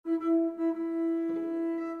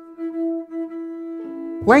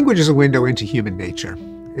Language is a window into human nature.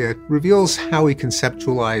 It reveals how we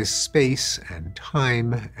conceptualize space and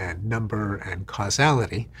time and number and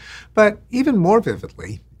causality. But even more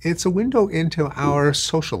vividly, it's a window into our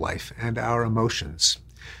social life and our emotions.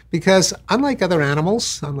 Because unlike other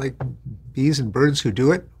animals, unlike bees and birds who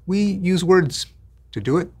do it, we use words to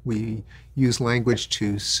do it. We use language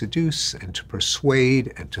to seduce and to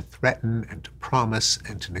persuade and to threaten and to promise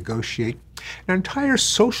and to negotiate. Our entire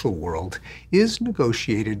social world is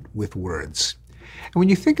negotiated with words. And when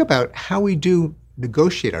you think about how we do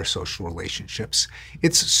negotiate our social relationships,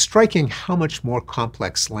 it's striking how much more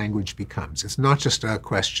complex language becomes. It's not just a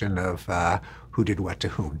question of who did what to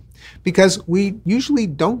whom. Because we usually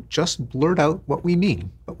don't just blurt out what we mean,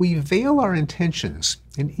 but we veil our intentions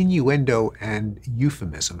in innuendo and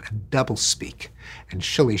euphemism and doublespeak and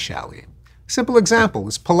shilly-shallying. Simple example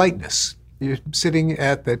is politeness. You're sitting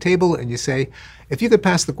at the table and you say, if you could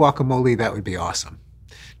pass the guacamole, that would be awesome.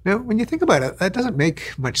 Now, when you think about it, that doesn't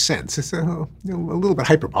make much sense. It's a little bit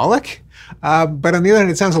hyperbolic, but on the other hand,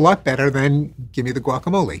 it sounds a lot better than give me the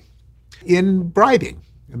guacamole. In bribing,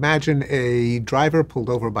 imagine a driver pulled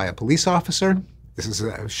over by a police officer. This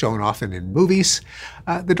is shown often in movies.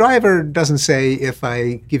 The driver doesn't say, if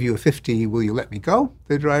I give you a 50, will you let me go?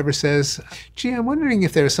 The driver says, gee, I'm wondering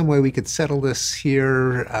if there's some way we could settle this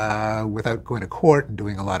here without going to court and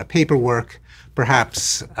doing a lot of paperwork.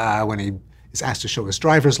 Perhaps when he is asked to show his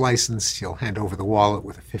driver's license, he'll hand over the wallet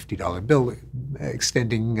with a $50 bill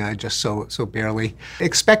extending just so barely,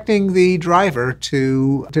 expecting the driver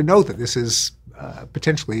to know that this is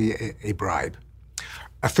potentially a bribe.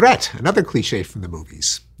 A threat, another cliche from the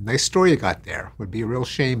movies. Nice story you got there. Would be a real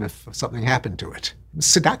shame if something happened to it.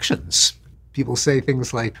 Seductions. People say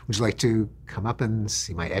things like, would you like to come up and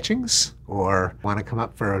see my etchings? Or want to come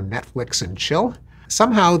up for Netflix and chill?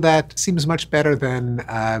 Somehow that seems much better than,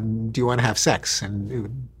 do you want to have sex? And it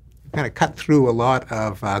would kind of cut through a lot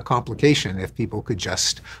of complication if people could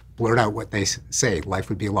just blurt out what they say. Life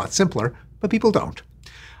would be a lot simpler, but people don't.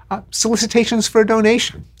 Solicitations for a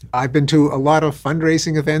donation. I've been to a lot of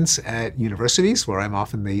fundraising events at universities where I'm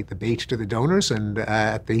often the bait to the donors, and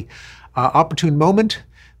at the opportune moment,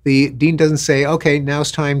 the dean doesn't say, okay, now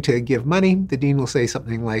it's time to give money. The dean will say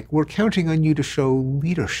something like, we're counting on you to show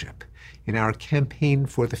leadership in our campaign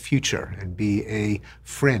for the future and be a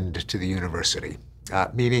friend to the university,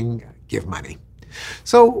 meaning give money.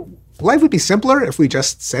 So life would be simpler if we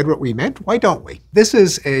just said what we meant. Why don't we? This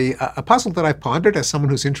is a puzzle that I've pondered as someone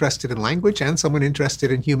who's interested in language and someone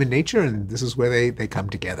interested in human nature, and this is where they come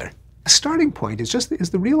together. A starting point is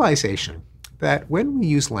the realization that when we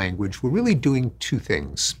use language, we're really doing two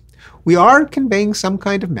things. We are conveying some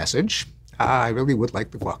kind of message. I really would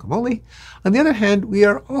like the guacamole. On the other hand, we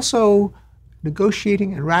are also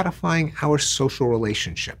negotiating and ratifying our social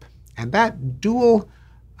relationship. And that dual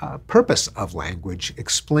purpose of language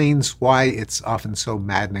explains why it's often so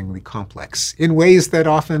maddeningly complex in ways that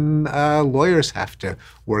often lawyers have to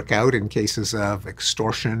work out in cases of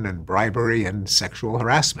extortion and bribery and sexual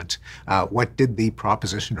harassment. What did the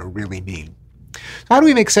proposition really mean? So how do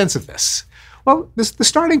we make sense of this? Well, the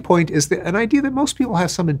starting point is an idea that most people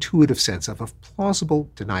have some intuitive sense of plausible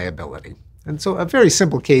deniability. And so a very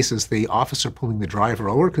simple case is the officer pulling the driver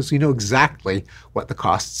over because you know exactly what the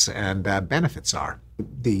costs and benefits are.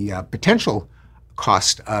 The potential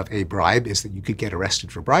cost of a bribe is that you could get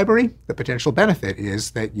arrested for bribery. The potential benefit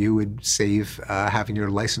is that you would save having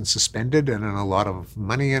your license suspended and a lot of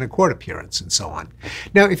money in a court appearance and so on.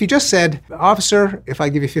 Now, if you just said, officer, if I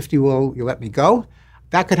give you 50, will you let me go?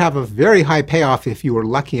 That could have a very high payoff if you were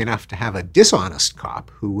lucky enough to have a dishonest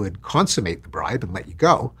cop who would consummate the bribe and let you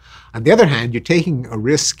go. On the other hand, you're taking a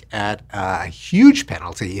risk at a huge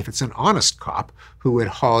penalty if it's an honest cop who would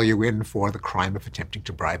haul you in for the crime of attempting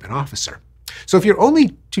to bribe an officer. So if your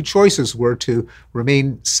only two choices were to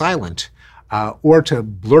remain silent or to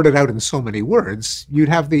blurt it out in so many words, you'd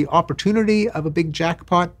have the opportunity of a big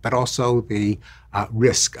jackpot, but also the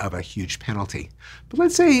risk of a huge penalty. But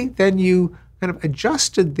let's say then you kind of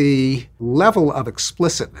adjusted the level of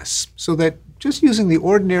explicitness so that just using the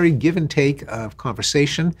ordinary give and take of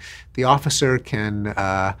conversation, the officer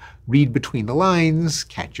can read between the lines,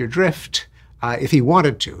 catch your drift, if he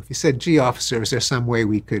wanted to. If he said, gee, officer, is there some way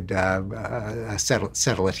we could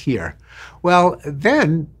settle it here? Well,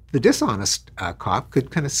 then the dishonest cop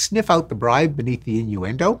could kind of sniff out the bribe beneath the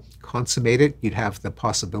innuendo, consummate it. You'd have the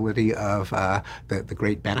possibility of the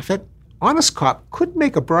great benefit. Honest cop could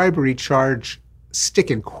make a bribery charge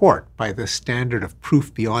stick in court by the standard of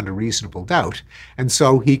proof beyond a reasonable doubt, and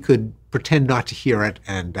so he could pretend not to hear it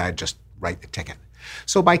and just write the ticket.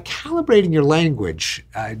 So by calibrating your language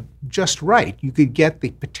just right, you could get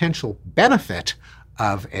the potential benefit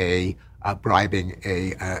of bribing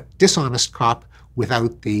a dishonest cop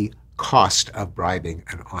without the cost of bribing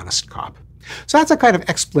an honest cop. So that's a kind of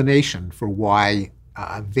explanation for why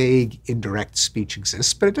vague, indirect speech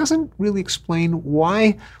exists, but it doesn't really explain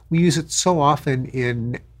why we use it so often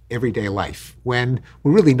in everyday life when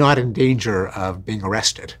we're really not in danger of being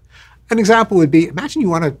arrested. An example would be, imagine you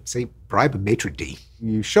want to, say, bribe a maitre d'.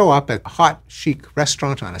 You show up at a hot, chic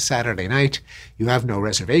restaurant on a Saturday night. You have no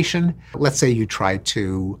reservation. Let's say you try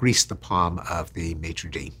to grease the palm of the maitre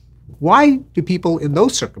d'. Why do people in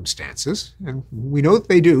those circumstances, and we know that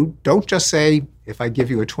they do, don't just say, if I give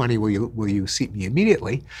you a 20, will you seat me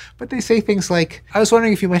immediately? But they say things like, I was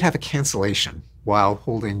wondering if you might have a cancellation, while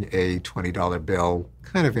holding a $20 bill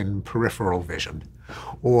kind of in peripheral vision.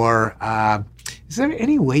 Or, is there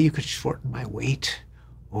any way you could shorten my wait?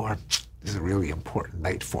 Or, this is a really important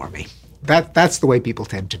night for me. That's the way people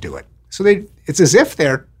tend to do it. So it's as if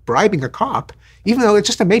they're bribing a cop, even though it's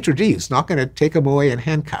just a maitre d' who's not going to take them away in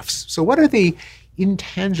handcuffs. So what are the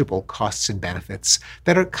intangible costs and benefits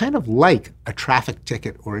that are kind of like a traffic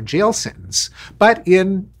ticket or a jail sentence, but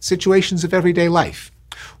in situations of everyday life?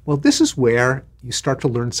 Well, this is where you start to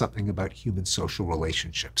learn something about human social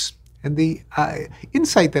relationships. And the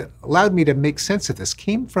insight that allowed me to make sense of this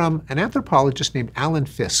came from an anthropologist named Alan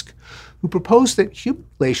Fiske, who proposed that human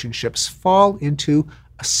relationships fall into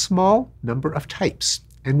a small number of types,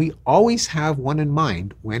 and we always have one in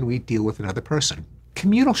mind when we deal with another person.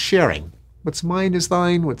 Communal sharing. What's mine is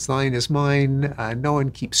thine, what's thine is mine. No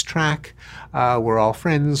one keeps track. We're all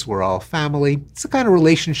friends, we're all family. It's the kind of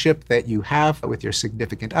relationship that you have with your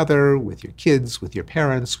significant other, with your kids, with your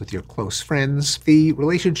parents, with your close friends. The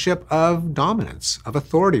relationship of dominance, of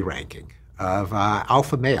authority ranking, of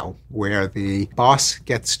alpha male, where the boss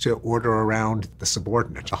gets to order around the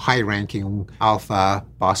subordinate. The high-ranking alpha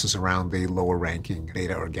bosses around the lower-ranking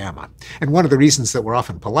beta or gamma. And one of the reasons that we're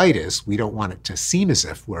often polite is we don't want it to seem as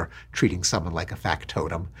if we're treating someone like a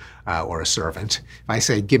factotum or a servant. If I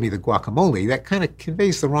say, give me the guacamole, that kind of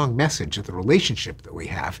conveys the wrong message of the relationship that we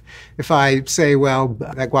have. If I say, well,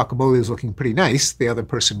 that guacamole is looking pretty nice, the other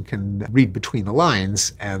person can read between the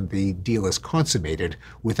lines and the deal is consummated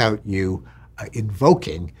without you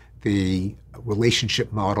invoking the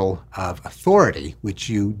relationship model of authority, which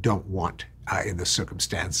you don't want in the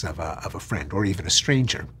circumstance of a friend or even a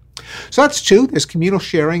stranger. So that's two. There's communal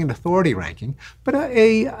sharing and authority ranking. But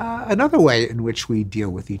another way in which we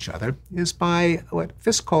deal with each other is by what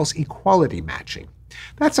Fiske calls equality matching.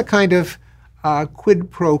 That's a kind of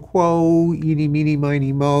quid pro quo, eeny, meeny,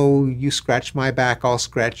 miny, mo, you scratch my back, I'll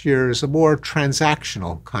scratch yours, a more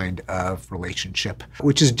transactional kind of relationship,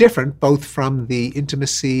 which is different both from the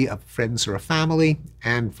intimacy of friends or a family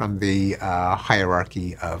and from the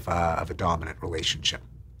hierarchy of a dominant relationship.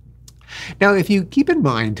 Now, if you keep in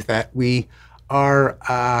mind that we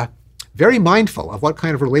are very mindful of what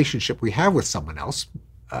kind of relationship we have with someone else,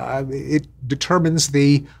 it determines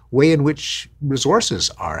the way in which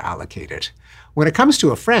resources are allocated. When it comes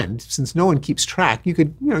to a friend, since no one keeps track, you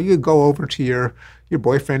could go over to your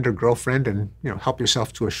boyfriend or girlfriend and help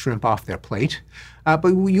yourself to a shrimp off their plate. But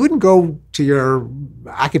you wouldn't go to your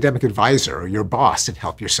academic advisor or your boss and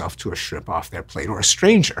help yourself to a shrimp off their plate, or a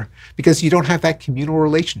stranger, because you don't have that communal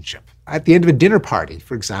relationship. At the end of a dinner party,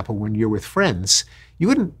 for example, when you're with friends, you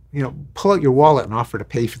wouldn't pull out your wallet and offer to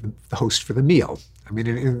pay for the host for the meal. I mean,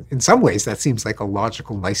 in some ways, that seems like a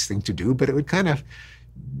logical, nice thing to do, but it would kind of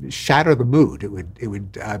shatter the mood. It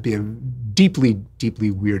would be a deeply,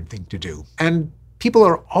 deeply weird thing to do. And people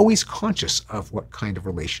are always conscious of what kind of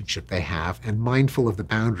relationship they have and mindful of the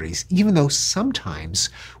boundaries, even though sometimes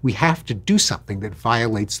we have to do something that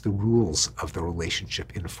violates the rules of the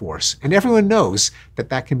relationship in force. And everyone knows that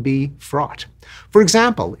that can be fraught. For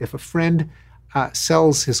example, if a friend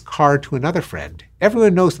sells his car to another friend,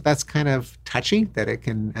 everyone knows that that's kind of touchy, that it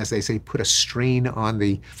can, as they say, put a strain on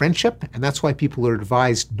the friendship, and that's why people are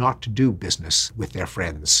advised not to do business with their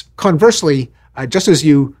friends. Conversely, just as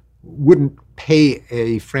you wouldn't pay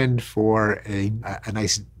a friend for a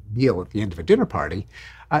nice meal at the end of a dinner party,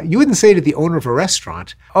 you wouldn't say to the owner of a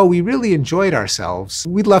restaurant, oh, we really enjoyed ourselves.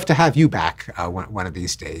 We'd love to have you back one of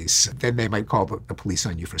these days. Then they might call the police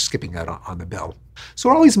on you for skipping out on the bill. So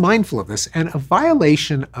we're always mindful of this, and a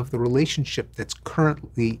violation of the relationship that's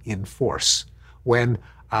currently in force, when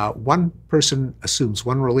one person assumes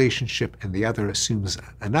one relationship and the other assumes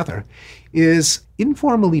another, is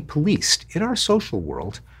informally policed in our social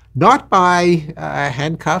world, not by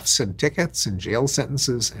handcuffs and tickets and jail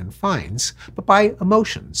sentences and fines, but by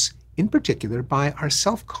emotions, in particular by our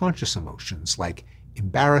self-conscious emotions like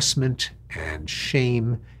embarrassment and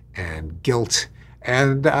shame and guilt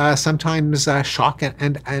and sometimes shock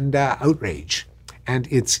and outrage. And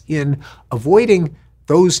it's in avoiding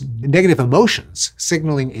those negative emotions,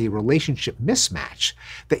 signaling a relationship mismatch,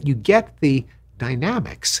 that you get the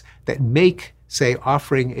dynamics that make, say,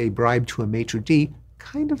 offering a bribe to a maitre d'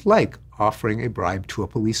 kind of like offering a bribe to a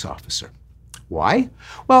police officer. Why?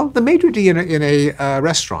 Well, the maitre d' in a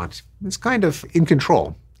restaurant is kind of in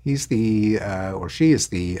control. He's or she is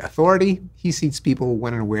the authority. He seats people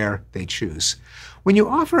when and where they choose. When you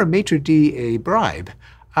offer a maitre d' a bribe,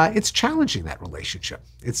 it's challenging that relationship.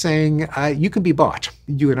 It's saying, you can be bought.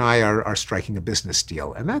 You and I are striking a business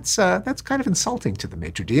deal. And that's kind of insulting to the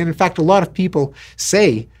maitre d'. And in fact, a lot of people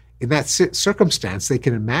say in that circumstance, they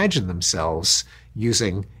can imagine themselves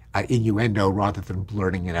using innuendo rather than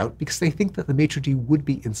blurting it out because they think that the maitre d' would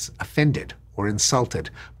be offended or insulted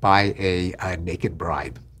by a naked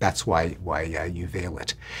bribe. That's why you veil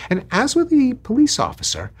it. And as with the police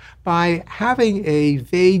officer, by having a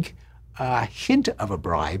vague hint of a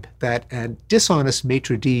bribe that a dishonest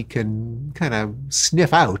maitre d' can kind of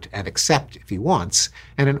sniff out and accept if he wants,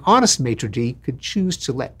 and an honest maitre d' could choose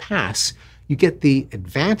to let pass, you get the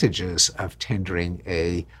advantages of tendering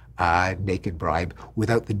a naked bribe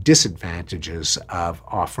without the disadvantages of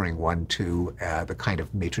offering one to the kind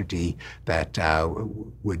of maitre d' that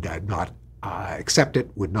would not accept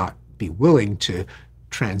it, would not be willing to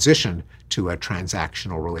transition to a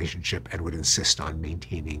transactional relationship and would insist on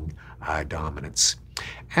maintaining dominance.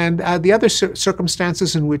 And the other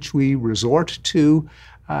circumstances in which we resort to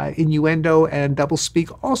innuendo and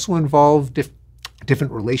doublespeak also involve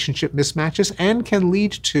different relationship mismatches and can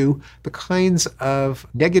lead to the kinds of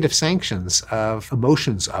negative sanctions of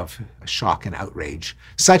emotions of shock and outrage,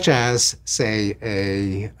 such as, say,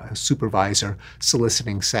 a supervisor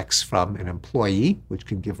soliciting sex from an employee, which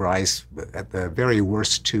can give rise, at the very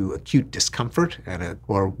worst, to acute discomfort,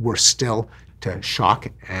 or worse still, to shock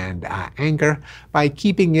and anger. By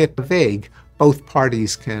keeping it vague, both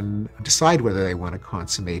parties can decide whether they want to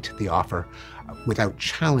consummate the offer without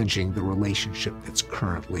challenging the relationship that's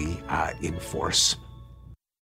currently in force.